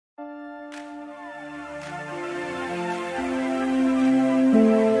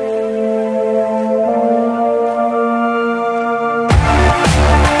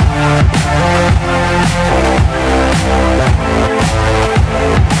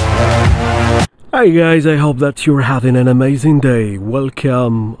Hi guys, I hope that you're having an amazing day.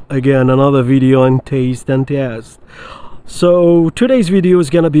 Welcome again, another video on Taste and Test. So today's video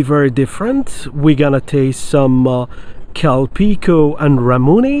is gonna be very different. We're gonna taste some Calpico and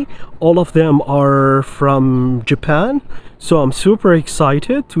Ramune. All of them are from Japan, so I'm super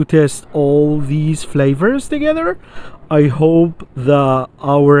excited to test all these flavors together. I hope that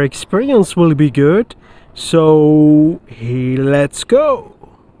our experience will be good. So hey, let's go.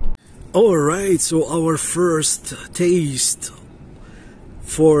 Alright, so our first taste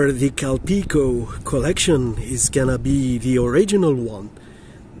for the Calpico collection is gonna be the original one,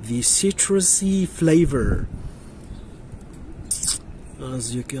 the citrusy flavor.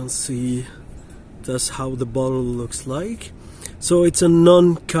 As you can see, that's how the bottle looks like. So it's a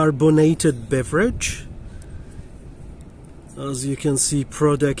non-carbonated beverage. As you can see,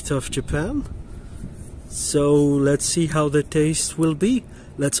 product of Japan. So let's see how the taste will be.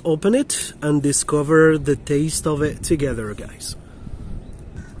 Let's open it and discover the taste of it together, guys.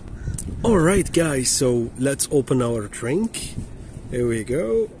 Alright guys, so let's open our drink. Here we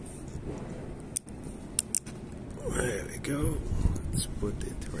go. There we go. Let's put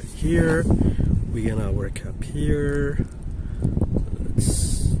it right here. We got our cup here.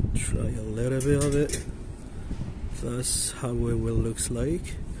 Let's try a little bit of it. That's how it will look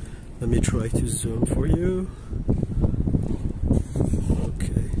like. Let me try to zoom for you.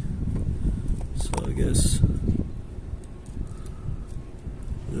 Okay, so I guess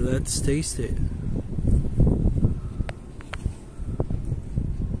let's taste it.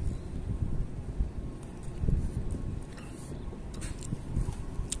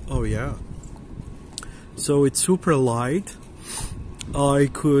 Oh yeah, so it's super light. I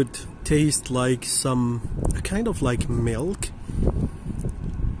could taste like some kind of like milk.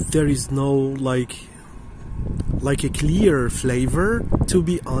 There is no like a clear flavor, to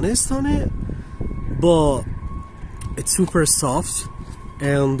be honest, on it, but it's super soft.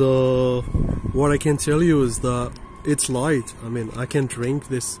 And what I can tell you is that it's light. I mean, I can drink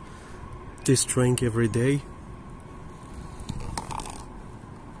this drink every day.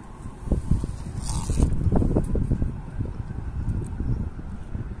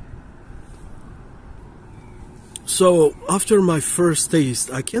 So after my first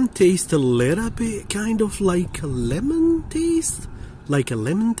taste, I can taste a little bit, kind of like a lemon taste,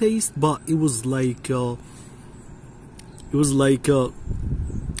 but it was like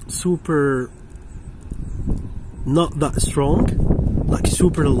super, not that strong, like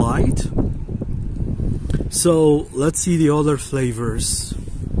super light. So let's see the other flavors.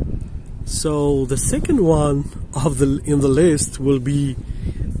 So the second one in the list will be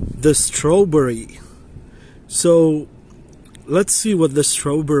the strawberry. So let's see what the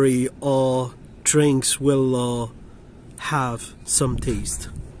strawberry drinks will have some taste.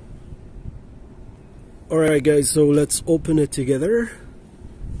 Alright guys, so let's open it together.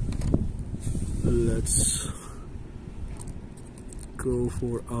 Let's go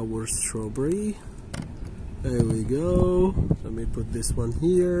for our strawberry. There we go. Let me put this one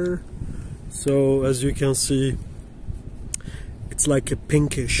here. So as you can see, it's like a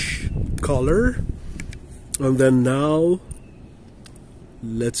pinkish color. And then now,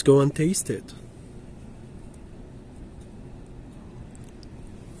 let's go and taste it.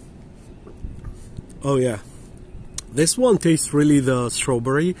 Oh yeah, this one tastes really the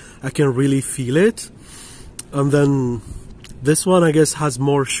strawberry. I can really feel it. And then this one, I guess, has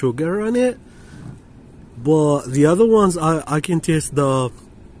more sugar on it. But the other ones, I can taste the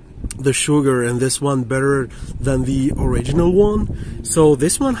sugar, and this one better than the original one. So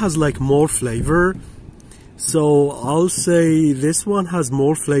this one has like more flavor. So I'll say this one has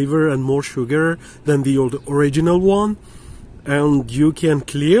more flavor and more sugar than the original one, and you can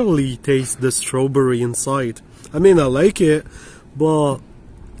clearly taste the strawberry inside. I mean, I like it, but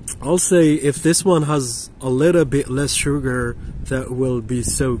I'll say if this one has a little bit less sugar, that will be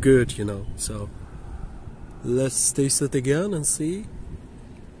so good, you know. So let's taste it again and see.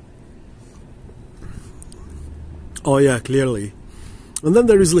 Oh yeah, clearly. And then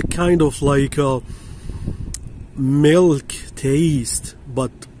there is like kind of like a milk taste,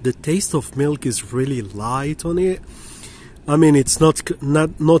 but the taste of milk is really light on it. I mean, it's not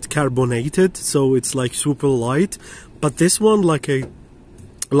carbonated, so it's like super light. But this one, like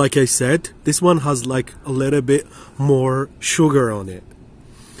I said, this one has like a little bit more sugar on it.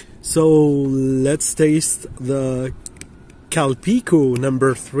 So let's taste the Calpico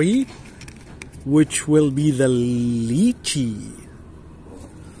number 3, which will be the lychee.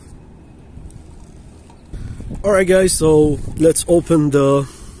 Alright guys, so let's open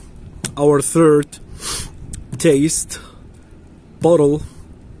our third taste bottle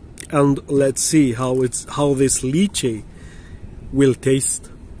and let's see how this lychee will taste.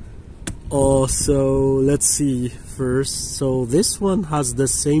 So let's see first. So this one has the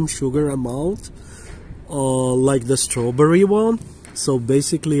same sugar amount like the strawberry one. So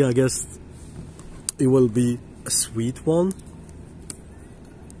basically, I guess it will be a sweet one.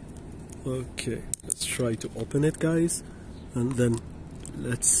 Okay, let's try to open it, guys, and then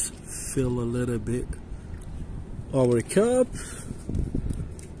let's fill a little bit our cup.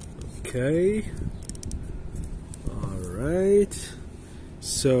 Okay, all right.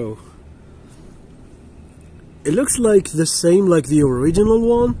 So it looks like the same like the original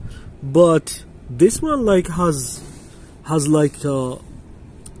one, but this one like has like a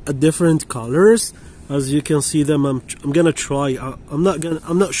different colors. As you can see them, I'm gonna try. I'm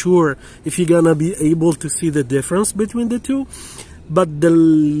not sure if you're gonna be able to see the difference between the two, but the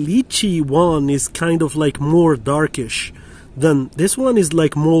lychee one is kind of like more darkish. Then this one is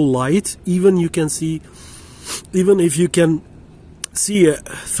like more light. Even if you can see it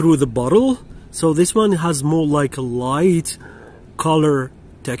through the bottle. So this one has more like a light color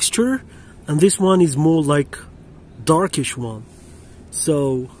texture, and this one is more like darkish one.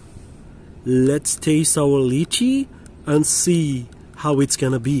 So let's taste our lychee and see how it's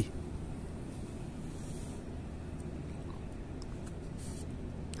gonna be.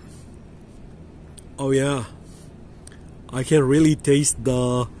 Oh yeah, I can really taste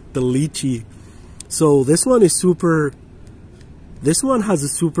the lychee. So this one is super. This one has a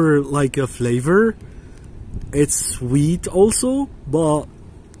super like a flavor. It's sweet also, but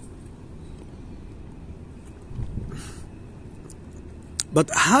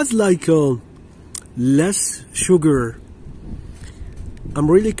has like a less sugar. I'm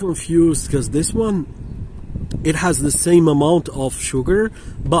really confused because this one, it has the same amount of sugar,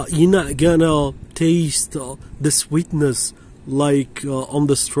 but you're not gonna taste the sweetness like on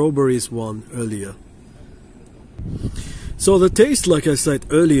the strawberries one earlier. So the taste, like I said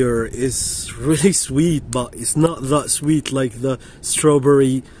earlier, is really sweet, but it's not that sweet like the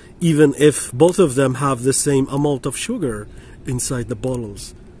strawberry, even if both of them have the same amount of sugar inside the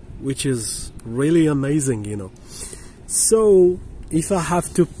bottles, which is really amazing, you know. So if I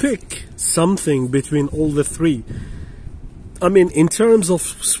have to pick something between all the three, I mean, in terms of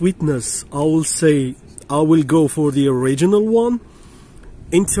sweetness, I will say I will go for the original one.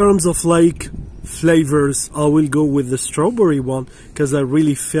 In terms of like flavors, I will go with the strawberry one, because I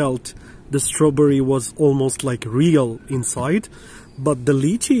really felt the strawberry was almost like real inside. But the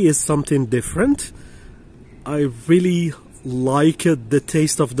lychee is something different. I really like it, the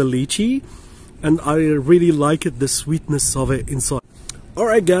taste of the lychee, and I really like it, the sweetness of it inside.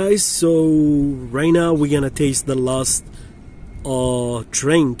 Alright guys, so right now we're gonna taste the last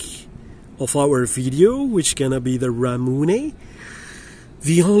drink of our video, which gonna be the Ramune,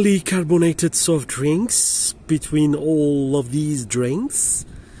 the only carbonated soft drinks between all of these drinks.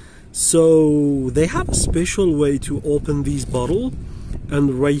 So they have a special way to open this bottle,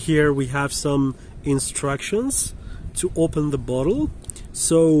 and right here we have some instructions to open the bottle.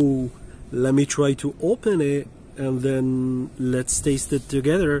 So let me try to open it, and then let's taste it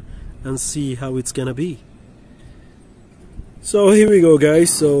together and see how it's gonna be. So here we go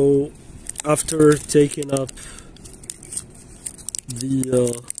guys. So after taking up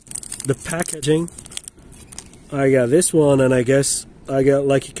the packaging, I got this one, and I guess I got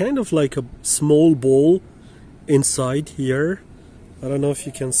like kind of like a small bowl inside here. I don't know if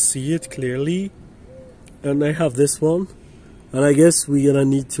you can see it clearly. And I have this one, and I guess we're gonna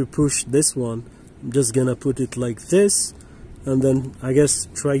need to push this one. I'm just gonna put it like this, and then I guess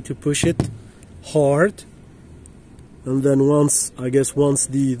try to push it hard, and then once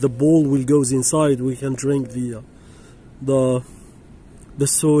the bowl will goes inside, we can drink the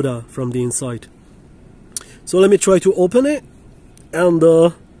soda from the inside. So let me try to open it, and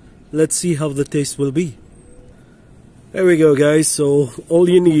let's see how the taste will be. There we go guys. So all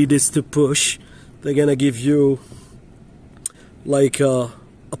you need is to push. They're gonna give you like a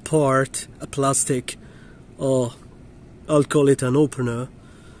plastic, I'll call it an opener,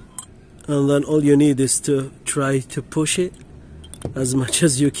 and then all you need is to try to push it as much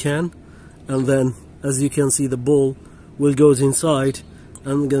as you can, and then as you can see the bowl will goes inside,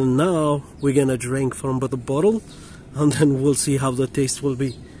 and then now we're gonna drink from the bottle, and then we'll see how the taste will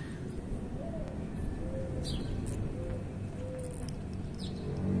be.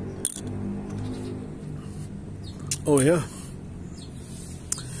 Oh yeah,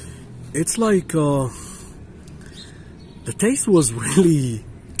 it's like the taste was really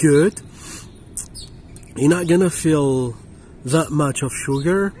good. You're not gonna feel that much of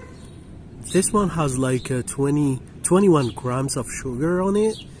sugar. This one has like 21 grams of sugar on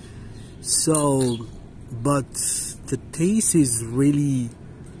it, So, but the taste is really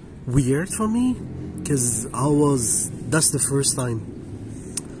weird for me, because that's the first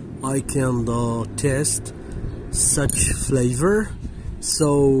time I can test such flavor.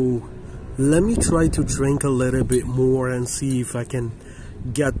 So let me try to drink a little bit more and see if I can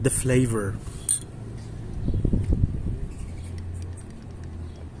get the flavor.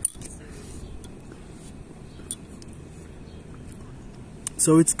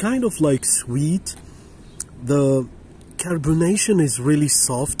 So it's kind of like sweet. The carbonation is really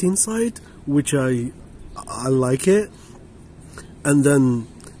soft inside, which I like it. And then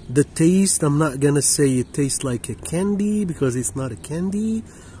the taste, I'm not gonna say it tastes like a candy because it's not a candy,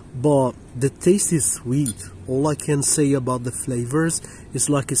 but the taste is sweet. All I can say about the flavors is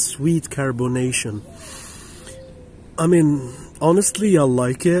like a sweet carbonation. I mean, honestly, I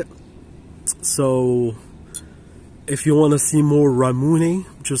like it. So if you want to see more Ramune,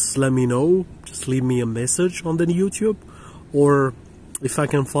 just let me know. Just leave me a message on the YouTube. Or if I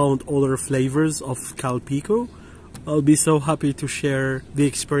can find other flavors of Calpico, I'll be so happy to share the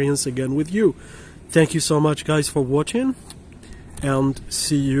experience again with you. Thank you so much, guys, for watching. And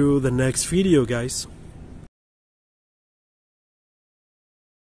see you the next video, guys.